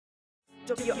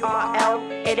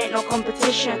WRL, it ain't no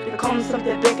competition. Become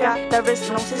something bigger, there is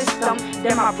no system.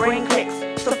 Then my brain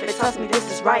clicks, something tells me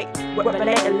this is right.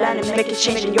 Work-related learning, make a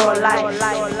change in your life.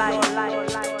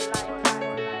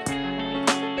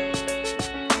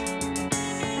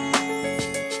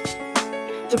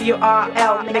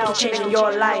 WRL, make a change in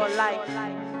your life.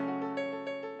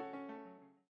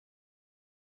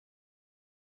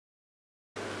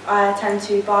 I attend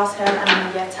to Bars Hill and I'm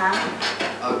in year 10.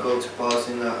 I go to Bars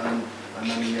Hill and I'm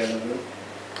in year 11.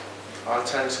 I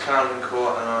attend to Camden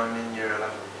Court and I'm in year 11.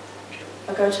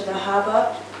 I go to the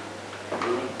Herbert. I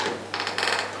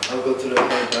go to the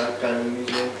Herbert Gallery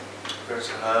Museum. I go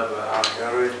to Herbert Art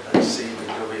Gallery and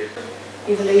CBW.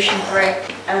 Evolution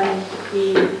 3. We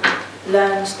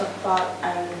learn stuff about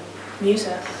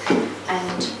music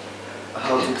and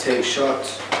how to take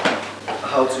shots,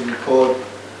 how to record,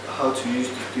 how to use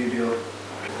the studio,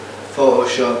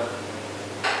 Photoshop.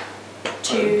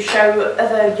 To show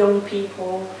other young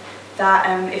people that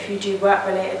if you do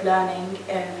work-related learning,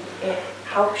 it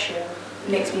helps you,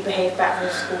 makes me behave better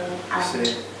at school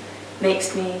and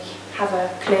makes me have a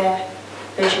clear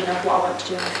vision of what I want to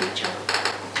do in the future.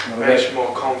 Makes you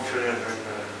more confident and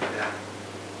yeah.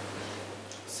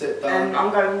 Sit down.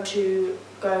 I'm going to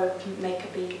go make a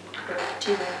beat with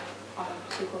TV on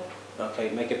Google. Okay,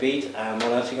 make a beat, and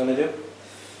what else are you going to do?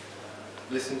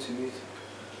 Listen to music.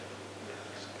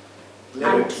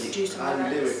 And do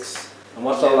some lyrics. And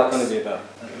what's all that going to be about?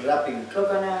 Rapping.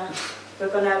 We're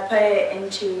gonna put it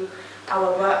into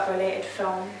our work-related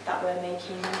film that we're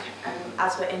making, and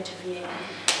as we're interviewing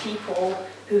people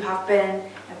who have been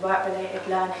in work-related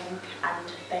learning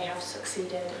and they have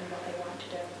succeeded in what they want to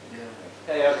do.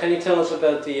 Yeah. Can you tell us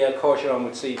about the course you're on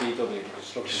with CBW?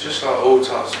 It's just like all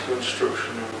types of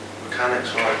construction and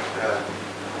mechanics, like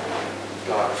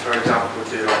for example we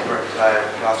do like bricklaying,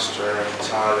 plastering,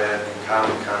 tiling, car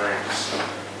mechanics,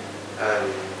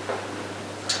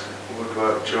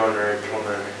 woodwork, joinery,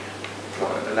 plumbing,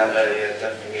 like electric. Yeah,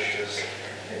 definitely,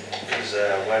 because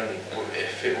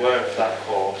if it weren't for that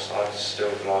course, I'd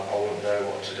still be like, I wouldn't know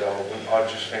what to do. I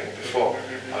just think before,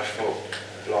 I thought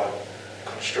like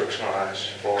construction like that is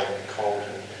just boring and cold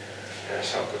and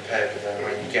it's not prepared, but then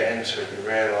when you get into it you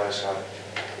realise like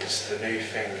it's the new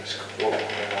thing, it's upcoming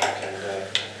like, and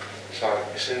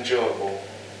it's enjoyable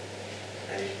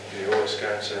and you're always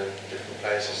going to different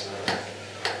places and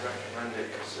I recommend it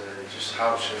because it just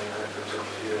helps you and opens up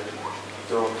your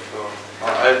door for,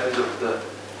 it opens up the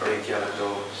big yellow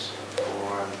doors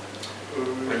for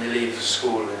when you leave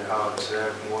school and out to the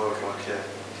open world, like it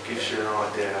gives you an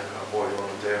idea of what you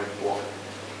want to do and what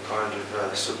kind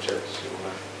of subjects you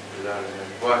want to learn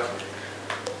and working with.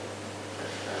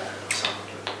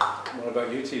 What about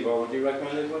you, T-Bar? Would you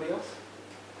recommend anybody else?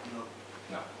 No.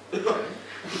 No.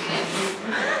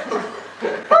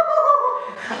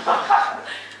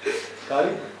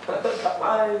 Scotty?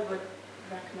 I would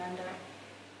recommend it.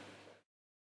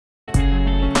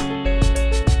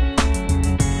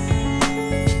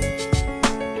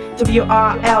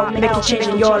 WRL, make a change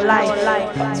in your life.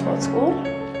 That's what school.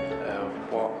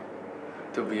 What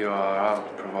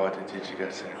WRL provider did you go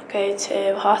to? I go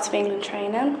to Heart of England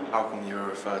training. How come you were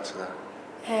referred to that?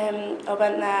 I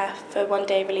went there for one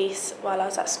day release while I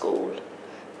was at school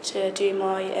to do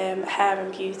my hair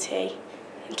and beauty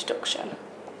introduction.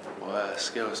 What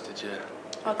skills did you?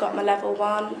 I got my level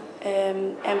 1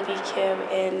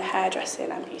 MVQ in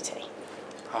hairdressing and beauty.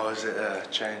 How has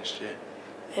it changed you?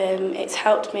 It's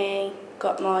helped me,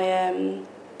 got my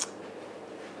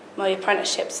my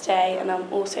apprenticeship today, and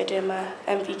I'm also doing my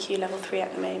MVQ level 3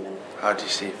 at the moment. How do you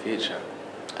see your future?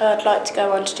 I'd like to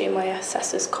go on to do my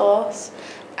assessor's course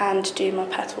and do my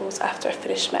petals after I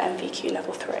finish my MVQ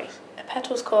level 3. A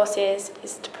petals course is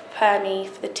to prepare me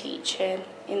for the teaching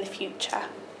in the future.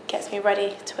 Gets me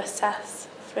ready to assess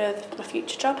for my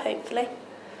future job, hopefully.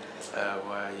 Where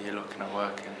are you looking at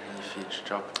working in your future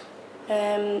job?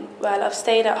 Well, I've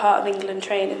stayed at Heart of England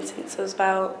training since I was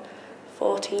about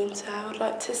 14, so I would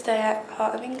like to stay at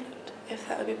Heart of England, if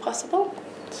that would be possible.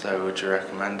 So would you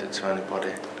recommend it to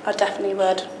anybody? I definitely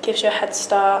would. Gives you a head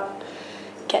start,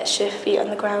 gets your feet on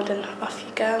the ground and off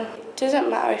you go. It doesn't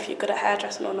matter if you're good at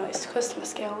hairdressing or not, it's customer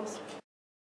skills.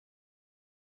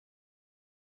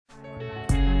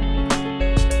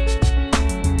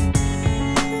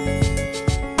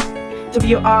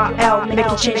 WRL, make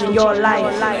a change in your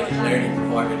life. Learning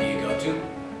provider do you go to?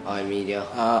 iMedia.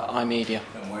 iMedia.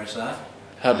 And where's that?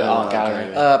 Herbert Art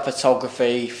Gallery.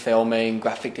 Photography, filming,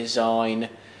 graphic design,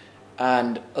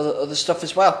 and other stuff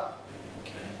as well.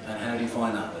 Okay. And how do you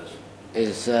find that, Liz?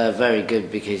 It's very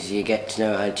good because you get to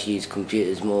know how to use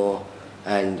computers more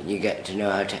and you get to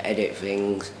know how to edit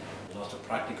things. Lots of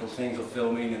practical things of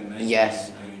filming and making? Yes.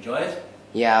 Do you enjoy it?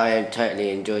 Yeah, I totally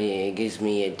enjoy it. It gives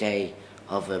me a day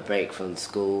of a break from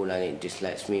school and it just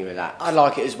lets me relax. I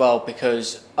like it as well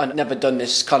because I've never done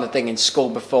this kind of thing in school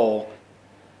before.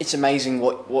 It's amazing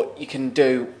what you can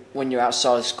do when you're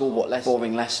outside of school, what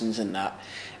boring lessons and that.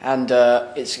 And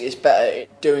it's better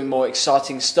doing more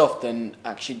exciting stuff than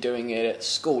actually doing it at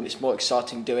school. It's more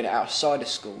exciting doing it outside of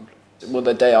school. Well,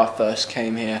 the day I first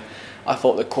came here, I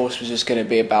thought the course was just going to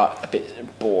be a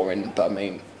bit boring, but I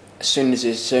mean, as soon as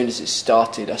it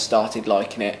started, I started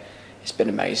liking it. It's been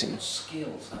amazing. What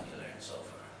skills have you learned so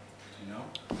far?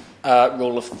 Do you know?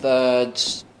 Rule of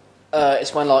thirds.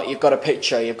 It's when like you've got a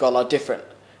picture, you've got like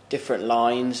different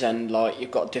lines, and like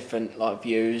you've got different like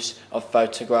views of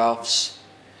photographs.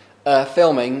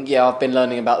 Filming, yeah, I've been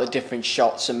learning about the different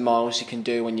shots and miles you can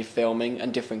do when you're filming,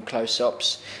 and different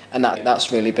close-ups, and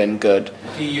that's really been good.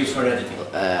 What do you use for editing?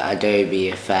 Adobe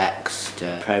Effects,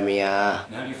 Premiere.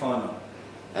 And how do you find them?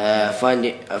 I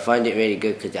find it really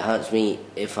good because it helps me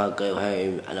if I go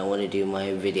home and I want to do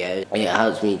my own videos. It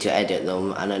helps me to edit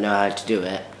them and I know how to do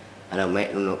it and I'll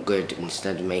make them look good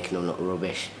instead of making them look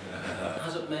rubbish.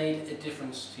 Has it made a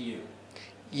difference to you?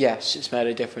 Yes, it's made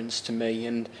a difference to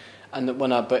me,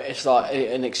 but it's like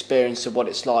an experience of what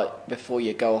it's like before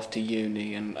you go off to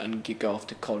uni and you go off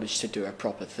to college to do a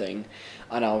proper thing.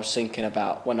 And I was thinking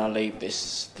about when I leave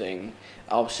this thing,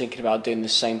 I was thinking about doing the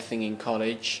same thing in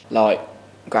college, like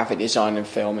graphic design and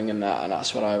filming and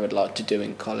that's what I would like to do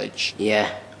in college.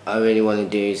 Yeah, I really want to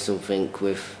do something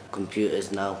with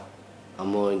computers now. I'm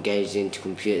more engaged into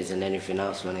computers than anything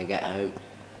else when I get home.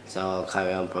 So I'll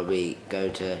carry on, probably go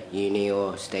to uni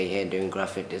or stay here doing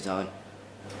graphic design.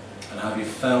 And have you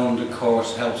found the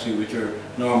course helps you with your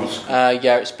normal school?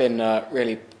 Yeah, it's been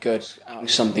really good.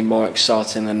 Something more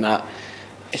exciting than that.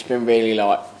 It's been really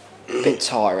like a bit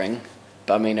tiring,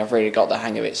 but I mean I've really got the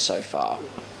hang of it so far.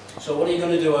 So what are you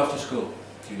going to do after school?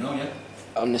 Do you know yet?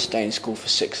 I'm going to stay in school for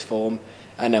sixth form,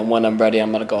 and then when I'm ready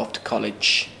I'm going to go off to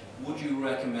college. Would you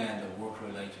recommend a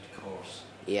work-related course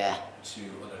Yeah. to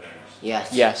other learners?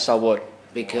 Yes. Yes, I would.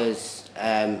 Because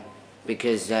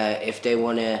if they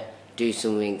want to do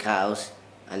something else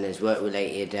and there's work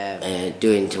related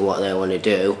doing to what they want to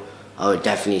do, I would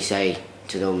definitely say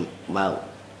to them, well,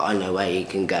 I know where you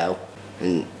can go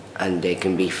and they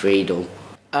can be freedom.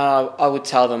 I would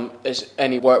tell them there's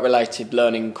any work-related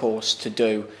learning course to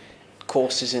do,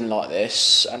 courses in like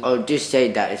this. And I would just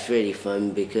say that it's really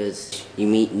fun because you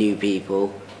meet new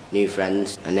people, new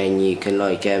friends, and then you can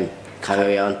like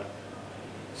carry on.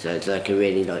 So it's like a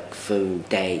really like fun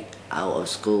day out of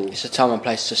school. it's a time and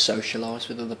place to socialise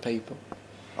with other people.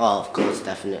 Oh, of course,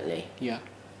 definitely. Yeah.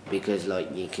 Because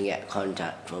like you can get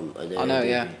contact from other I know, people.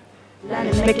 yeah.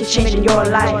 Learning, make a change in your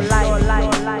life.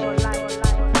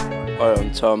 Hi,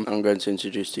 I'm Tom. I'm going to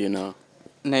introduce to you now.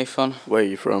 Nathan. Where are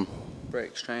you from?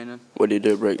 Brakes training. What do you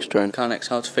do at brakes training? Mechanics,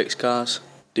 how to fix cars.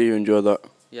 Do you enjoy that?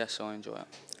 Yes, I enjoy it.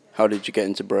 How did you get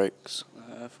into brakes?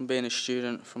 From being a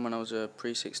student, from when I was a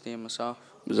pre-16 myself.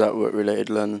 Was that work-related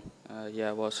learning? Yeah,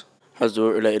 I was. Has the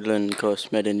work-related learning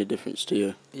course made any difference to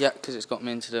you? Yeah, because it's got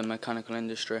me into the mechanical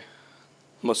industry.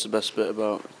 What's the best bit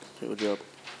about your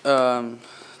job?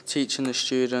 Teaching the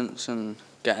students and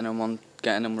getting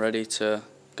them ready to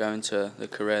go into the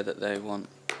career that they want.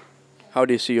 How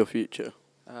do you see your future?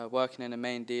 Working in a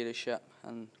main dealership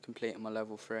and completing my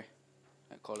level 3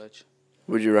 at college.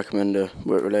 Would you recommend a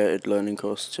work-related learning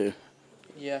course to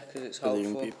Yeah, because it's other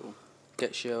helpful. young people?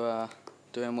 Gets you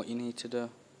doing what you need to do.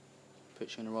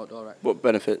 Puts you in the right direction. What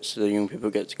benefits do the young people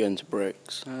get to go into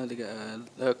brakes? They get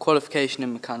a qualification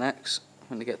in mechanics,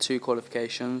 and they get 2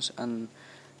 qualifications, and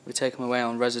we take them away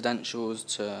on residentials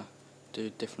to do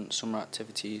different summer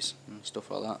activities and stuff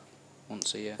like that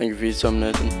once a year. Thank you for your time,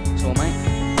 Nathan. That's all, mate.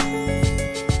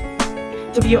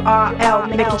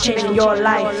 WRL, make a change in your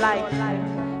life.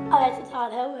 I went to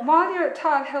Tile Hill. While you're at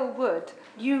Tile Hill Wood,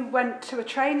 you went to a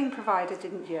training provider,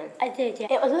 didn't you? I did, yeah.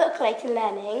 It was work-related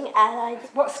learning, and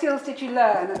What skills did you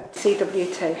learn at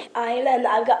CWT? I learned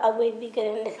that I've got a really good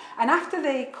in this. And after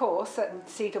the course at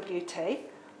CWT,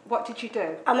 what did you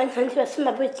do? I went into a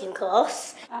summer bridging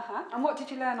course. And what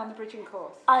did you learn on the bridging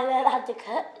course? I learned how to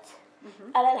cut.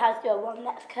 I learned how to do a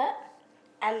one-neck cut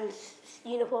and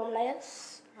uniform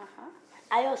layers.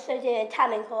 I also did a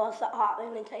tanning course at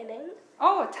Heartland and Training.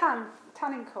 Oh, a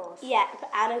tanning course. Yeah,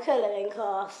 and a colouring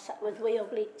course with wheel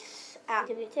bleach at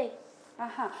WT.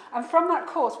 And from that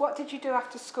course, what did you do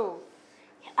after school?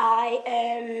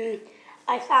 I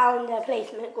found a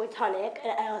placement called Tonic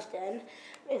at Earlston,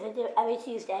 which I do every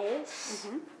Tuesdays.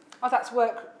 Oh, that's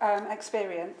work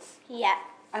experience. Yeah.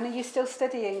 And are you still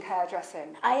studying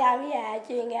hairdressing? I am, yeah,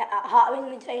 doing it at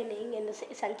Heart Training in the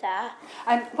city centre.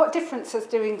 And what difference has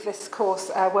doing this course,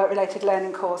 work-related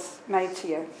learning course, made to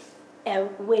you?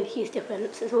 Really huge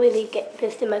difference. It's really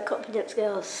boosted my confidence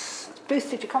skills.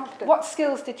 Boosted your confidence. What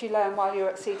skills did you learn while you were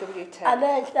at CWT? I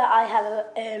learned that I have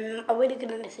a really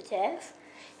good initiative,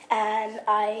 and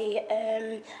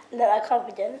I learned my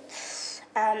confidence,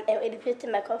 and it really boosted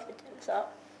my confidence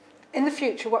up. In the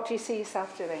future, what do you see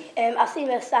yourself doing? I see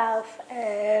myself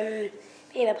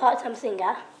being a part-time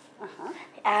singer,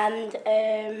 and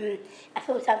a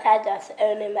full-time hairdresser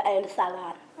owning my own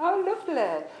salon. Oh,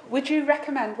 lovely. Would you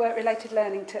recommend work-related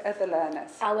learning to other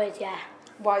learners? I would, yeah.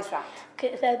 Why is that?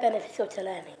 Because it's very beneficial to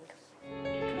learning.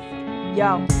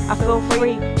 Yo, I feel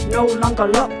free, no longer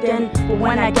locked in. But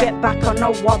when I get back, I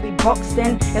know I'll be boxed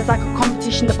in. It's like a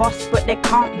competition, the boss, but they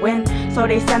can't win. So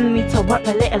they send me to work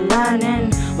for little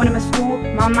learning. When I'm in school,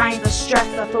 my mind's a stress.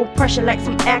 I feel pressure like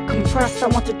some air compressed. I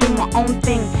want to do my own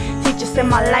thing. Teachers in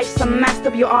my life's a mess.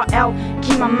 WRL,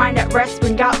 keep my mind at rest,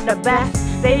 bring out the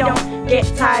best. They don't get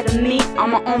tired of me,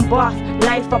 I'm my own boss.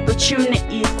 Life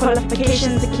opportunities,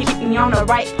 qualifications to keep me on the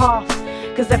right path.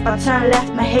 Cause if I turn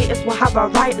left, my haters will have a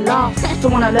right laugh.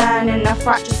 Still wanna learn in a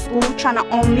fractured school, trying to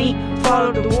own me,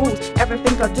 follow the rules.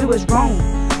 Everything I do is wrong.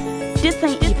 This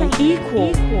ain't even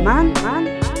equal, man.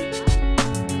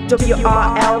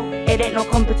 WRL, it ain't no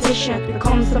competition.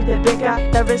 Become something bigger,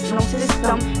 there is no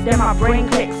system. Then my brain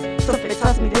clicks, something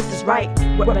tells me this is right.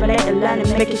 Work-related learning,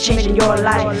 make a change in your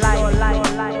life.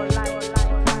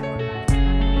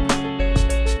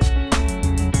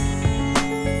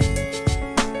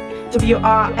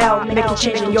 WRL, make a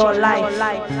change in your life.